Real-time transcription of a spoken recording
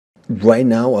Right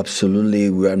now, absolutely,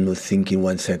 we are not thinking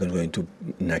 1 second going to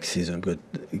next season. But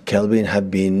Kalvin have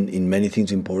been in many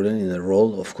things important in the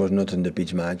role. Of course, not in the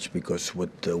pitch match because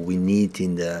what we need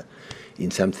in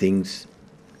some things,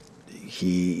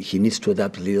 he needs to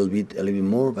adapt a little bit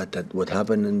more. But that what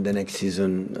happened in the next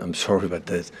season, I'm sorry,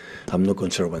 but I'm not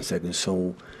concerned 1 second.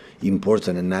 So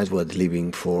important, and that's what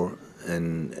living for,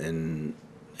 and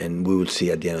we will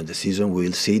see at the end of the season. We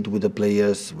will see it with the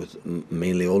players, with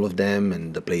mainly all of them,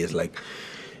 and the players like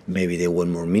maybe they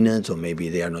want more minutes, or maybe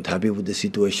they are not happy with the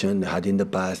situation they had in the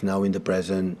past, now in the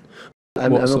present. What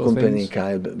I'm not sort of complaining,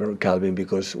 things? Calvin,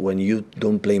 because when you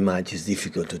don't play much, it's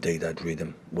difficult to take that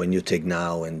rhythm. When you take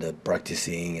now and the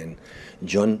practicing, and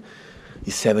John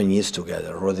is 7 years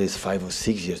together, Rolle is 5 or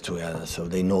 6 years together, so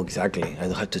they know exactly. I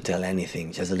don't have to tell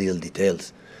anything, just the little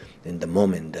details, in the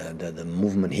moment, the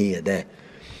movement here, there,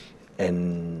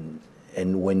 and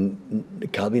when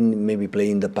Calvin maybe played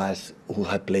in the past, who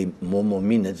had played more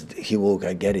minutes, he will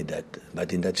get it that.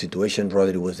 But in that situation,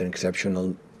 Rodri was an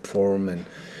exceptional form, and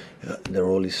the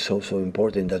role is so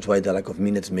important. That's why the lack of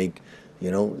minutes make,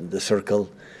 the circle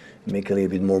make a little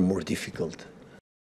bit more difficult.